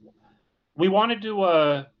one. We want to do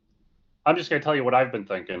I'm just going to tell you what I've been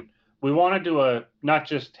thinking. We want to do not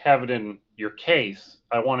just have it in your case.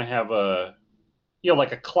 I want to have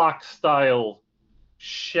like a clock style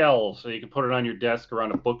shelf so you can put it on your desk or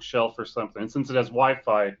on a bookshelf or something. And since it has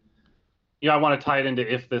Wi-Fi, I want to tie it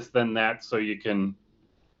into if this then that so you can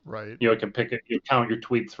Right. it can pick it, you count your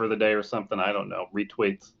tweets for the day or something. I don't know,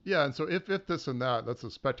 retweets. Yeah, and so if this and that, that's a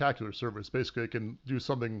spectacular service. Basically, it can do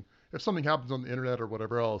something. If something happens on the internet or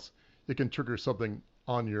whatever else, it can trigger something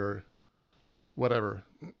on your whatever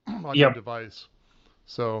on your Yep. device.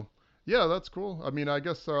 So yeah, that's cool. I mean, I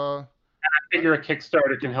guess I I, figure a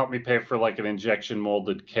Kickstarter can help me pay for like an injection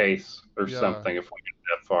molded case or yeah. something if we get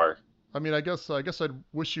that far. I mean, I guess I'd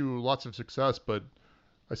wish you lots of success, but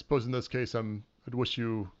I suppose in this case, I'd wish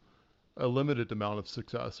you a limited amount of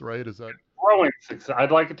success, right? Is that Growing success.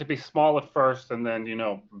 I'd like it to be small at first and then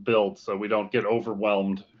build so we don't get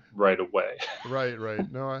overwhelmed right away. right?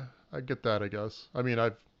 Right. No, I get that. I guess. I mean,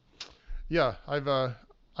 yeah, I've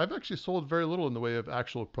actually sold very little in the way of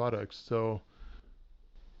actual products, so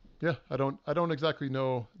yeah, I don't exactly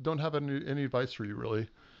know, don't have any advice for you really,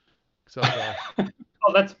 except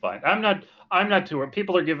Oh, that's fine. I'm not too worried.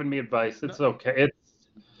 People are giving me advice. no, It's okay. It's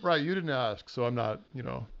right, you didn't ask, so I'm not,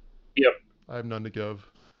 Yep. I have none to give.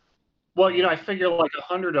 Well, Um, I figure like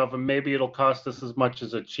 100 of them, maybe it'll cost us as much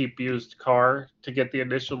as a cheap used car to get the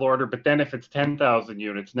initial order. But then if it's 10,000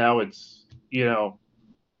 units, now it's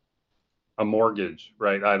a mortgage,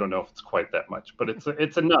 right? I don't know if it's quite that much, but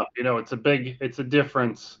it's enough. It's a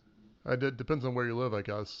difference. it depends on where you live, I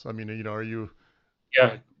guess. I mean, are you Yeah,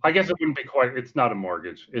 like I guess it wouldn't be quite. It's not a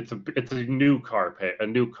mortgage. It's a new car a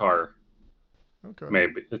new car okay?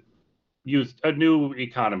 maybe. Used a new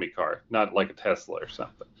economy car, not like a Tesla or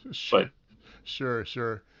something. But Sure,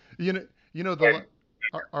 sure. You know, the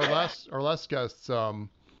yeah, our last guests,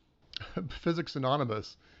 Physics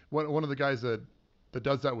Anonymous, one of the guys that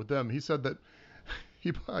does that with them, he said that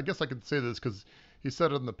I guess I could say this because he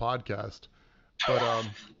said it on the podcast, but at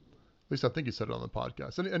least I think he said it on the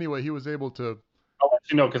podcast. And anyway, he was able to I'll let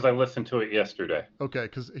you know because I listened to it yesterday. okay,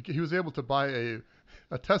 because he was able to buy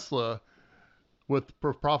a Tesla with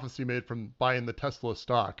prophecy made from buying the Tesla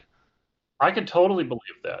stock. I could totally believe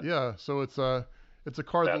that. Yeah, so it's a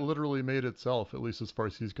car that That literally made itself, at least as far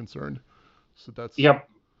as he's concerned. So that's Yep,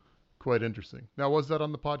 quite interesting. Now, was that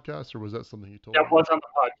on the podcast or was that something he told that you? was on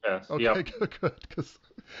the podcast. Okay, Yep. good, because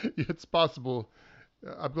it's possible.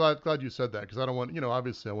 I'm glad you said that because I don't want,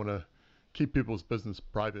 obviously I want to keep people's business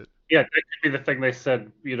private. Yeah, that could be the thing they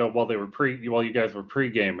said, while you guys were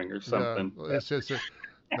pre-gaming or Yeah, something. it's just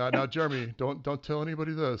now, Jeremy, don't tell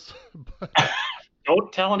anybody this. But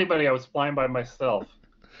Don't tell anybody I was flying by myself.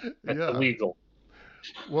 That's yeah, illegal.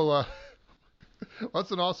 well,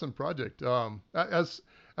 that's an awesome project. As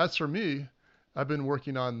for me, I've been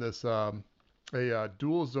working on this a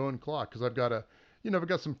dual zone clock because I've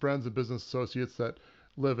got some friends and business associates that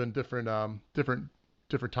live in different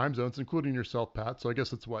time zones, including yourself, Pat. So I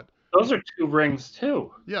guess it's what. Those are two rings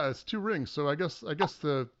too. Yeah, it's two rings. So I guess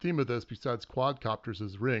the theme of this, besides quadcopters,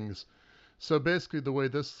 is rings. So basically, the way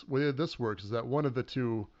this works is that one of the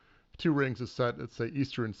two two rings is set at say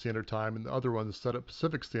Eastern Standard Time, and the other one is set at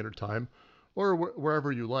Pacific Standard Time, or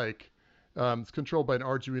wherever you like. It's controlled by an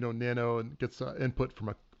Arduino Nano and gets input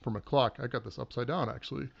from a clock. I got this upside down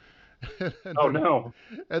actually, and Oh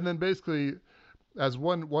then no. basically as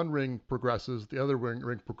one ring progresses, the other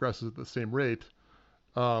ring progresses at the same rate.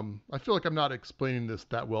 I feel like I'm not explaining this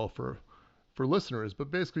that well for listeners,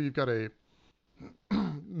 but basically you've got a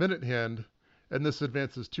minute hand, and this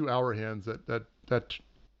advances 2 hour hands that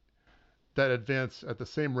advance at the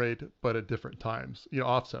same rate but at different times,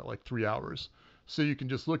 offset like 3 hours. So you can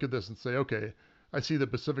just look at this and say, okay, I see the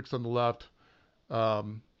Pacific's on the left,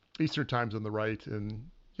 Eastern time's on the right, and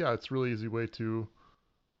yeah, it's a really easy way to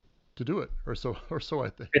do it, or so I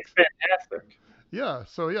think. It's fantastic. Yeah,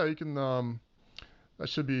 so yeah, you can. That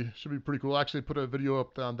should be pretty cool. I actually put a video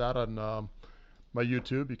up on that on my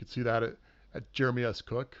YouTube. You can see that at Jeremy S.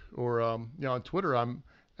 Cook, or on Twitter I'm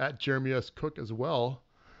at Jeremy S. Cook as well.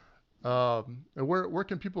 And where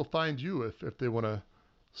can people find you if they want to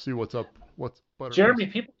see what's up, what's butter? Jeremy,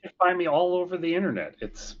 people can find me all over the internet.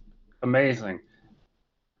 It's amazing.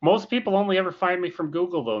 Most people only ever find me from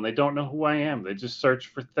Google though, and they don't know who I am. They just search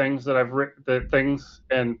for things that I've written, the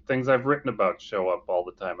things I've written about show up all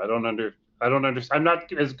the time. I don't understand. I'm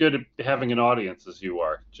not as good at having an audience as you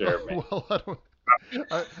are, Jeremy. Well,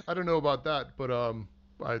 I don't know about that,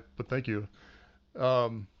 but thank you.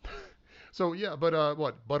 Um, so yeah, but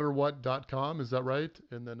what butterwhat.com, is that right?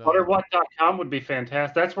 And then Butterwhat.com would be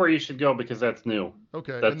fantastic. That's where you should go because that's new.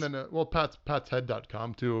 okay, and That's then well,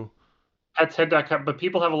 patshead.com too. petshead.com, but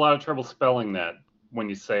people have a lot of trouble spelling that when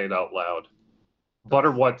you say it out loud. That's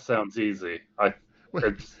Butterwhat sounds easy.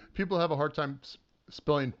 It's People have a hard time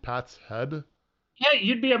spelling Pat's head. Yeah,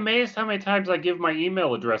 you'd be amazed how many times I give my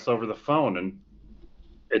email address over the phone, and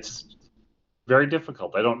it's very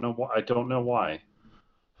difficult. I don't know why. I don't know why. I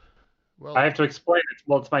Well, have to explain it.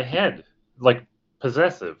 Well, it's my head, like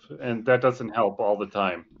possessive, and that doesn't help all the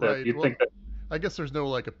time. That right. you Well, think that I guess there's no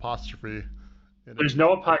like apostrophe in it. there's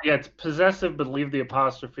no yeah, it's possessive, but leave the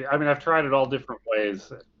apostrophe. I mean, I've tried it all different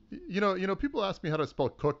ways. People ask me how to spell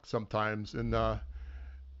cook sometimes, and I'm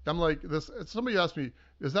like this. Somebody asked me,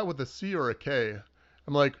 is that with a C or a K?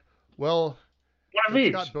 I'm like, well, One of it's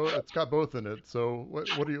each. got both. It's got both in it. So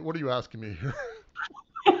what are you asking me here?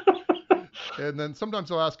 And then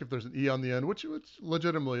sometimes I'll ask if there's an E on the end, which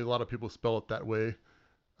legitimately a lot of people spell it that way.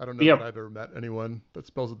 I don't know that Yep. I've ever met anyone that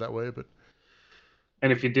spells it that way, but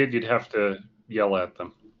And if you did, you'd have to yell at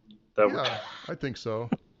them. That would, yeah, I think so.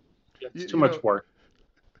 it's You, too you know, much work.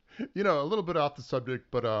 a little bit off the subject,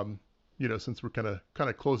 but since we're kind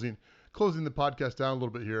of closing the podcast down a little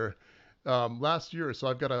bit here, last year, so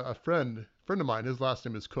I've got a friend of mine. His last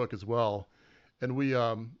name is Cook as well, and we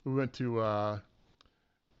went to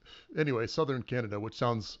anyway Southern Canada, which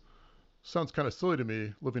sounds kind of silly to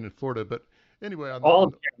me living in Florida, but anyway All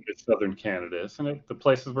of Canada is southern Canada, isn't it? The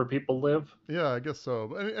places where people live. yeah, I guess so.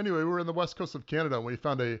 But anyway, we were in the west coast of Canada and we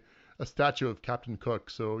found a statue of Captain Cook.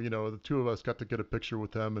 So the two of us got to get a picture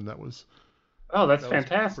with him, and that was Oh, that's that was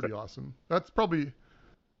fantastic. pretty awesome. That's probably,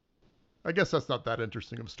 I guess that's not that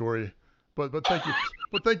interesting of a story, but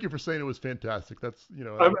thank you for saying it was fantastic. That's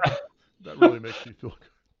I'm- that really makes me feel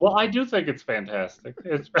well, I do think it's fantastic.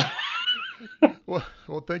 It's good.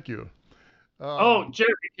 Well, thank you. Oh, Um,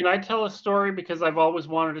 Jeremy, can I tell a story because I've always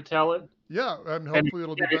wanted to tell it? yeah, and And hopefully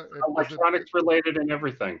it'll be it's better. electronics related and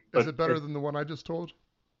everything, Is but it better than the one I just told?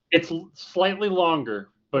 it's slightly longer,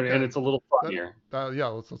 and Okay, it's a little that funnier. yeah,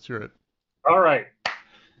 let's hear it. All right.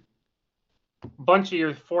 A bunch of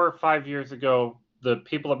years, 4 or 5 years ago, the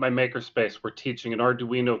people at my makerspace were teaching an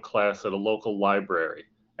Arduino class at a local library,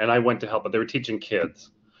 and I went to help, but they were teaching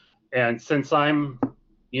kids. And since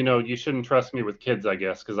you shouldn't trust me with kids, I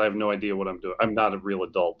guess, because I have no idea what I'm doing. I'm not a real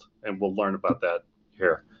adult, and we'll learn about that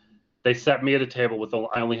here. They set me at a table with,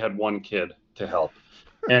 I only had one kid to help.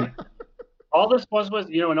 And all this was an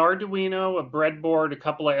Arduino, a breadboard, a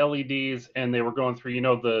couple of LEDs, and they were going through,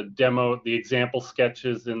 the demo, the example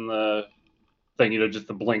sketches in the thing, just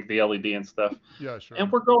to blink the LED and stuff. Yeah, sure. And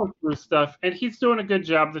we're going through stuff, and he's doing a good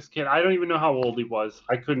job, this kid. I don't even know how old he was.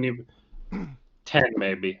 I couldn't even, 10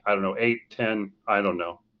 maybe. I don't know, 8, 10, I don't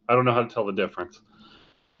know. I don't know how to tell the difference.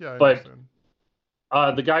 Yeah, I But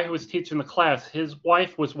understand. the guy who was teaching the class, his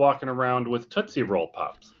wife was walking around with Tootsie Roll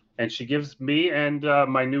Pops. And she gives me and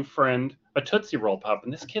my new friend a Tootsie Roll Pop.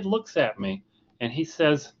 And this kid looks at me, and he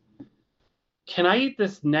says, "Can I eat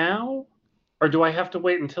this now? Or do I have to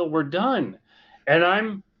wait until we're done?"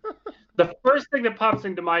 And the first thing that pops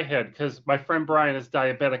into my head, because my friend Brian is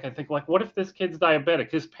diabetic, I think, like, what if this kid's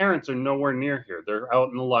diabetic? His parents are nowhere near here. They're out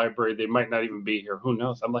in the library. They might not even be here. Who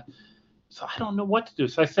knows? I'm like, so I don't know what to do.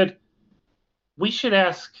 So I said, we should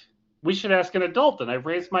ask we should ask an adult. And I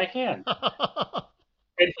raised my hand.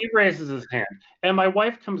 And he raises his hand. And my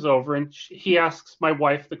wife comes over and he asks my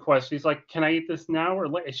wife the question. He's like, "Can I eat this now or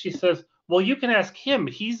later?" She says, "Well, you can ask him.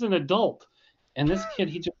 He's an adult." And this kid,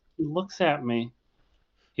 he looks at me.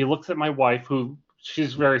 He looks at my wife, who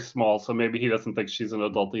she's very small, so maybe he doesn't think she's an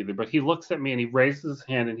adult either. But he looks at me and he raises his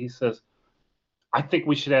hand and he says, "I think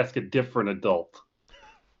we should ask a different adult."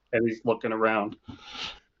 And he's looking around.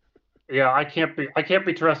 Yeah, I can't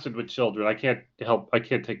be trusted with children. I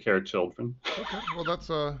can't take care of children. Okay, well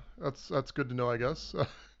that's good to know, I guess.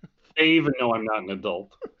 They even know I'm not an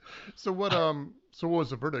adult. So what was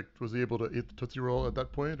the verdict? Was he able to eat the Tootsie Roll at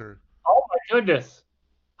that point, or? Oh my goodness.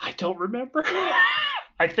 I don't remember.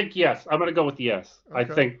 I think yes. I'm gonna go with yes. Okay. I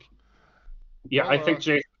Well, think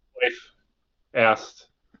Jason's wife asked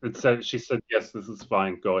and said she said, "Yes, this is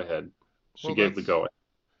fine. Go ahead." She well gave the go. that's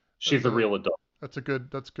She's a a real adult. that's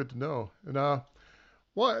good to know. And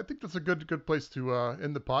well, I think that's a good place to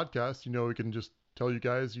end the podcast. You know, we can just tell you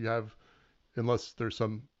guys you have, unless there's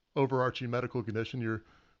some overarching medical condition, you're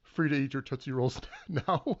free to eat your Tootsie Rolls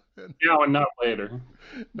now and Now and not later.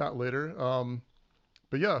 not later.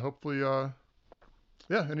 But yeah, hopefully,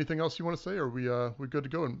 yeah. Anything else you want to say? Or we good to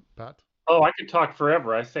go, and Pat? Oh, I could talk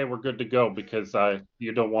forever. I say we're good to go because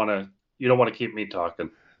you don't want to keep me talking.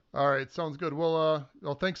 All right, sounds good. Well,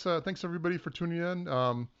 thanks everybody for tuning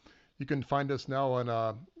in. You can find us now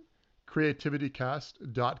on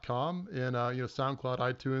creativitycast.com and SoundCloud,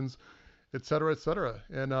 iTunes, et cetera, et cetera.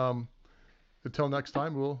 And until next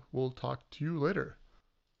time, we'll talk to you later.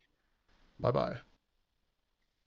 Bye bye.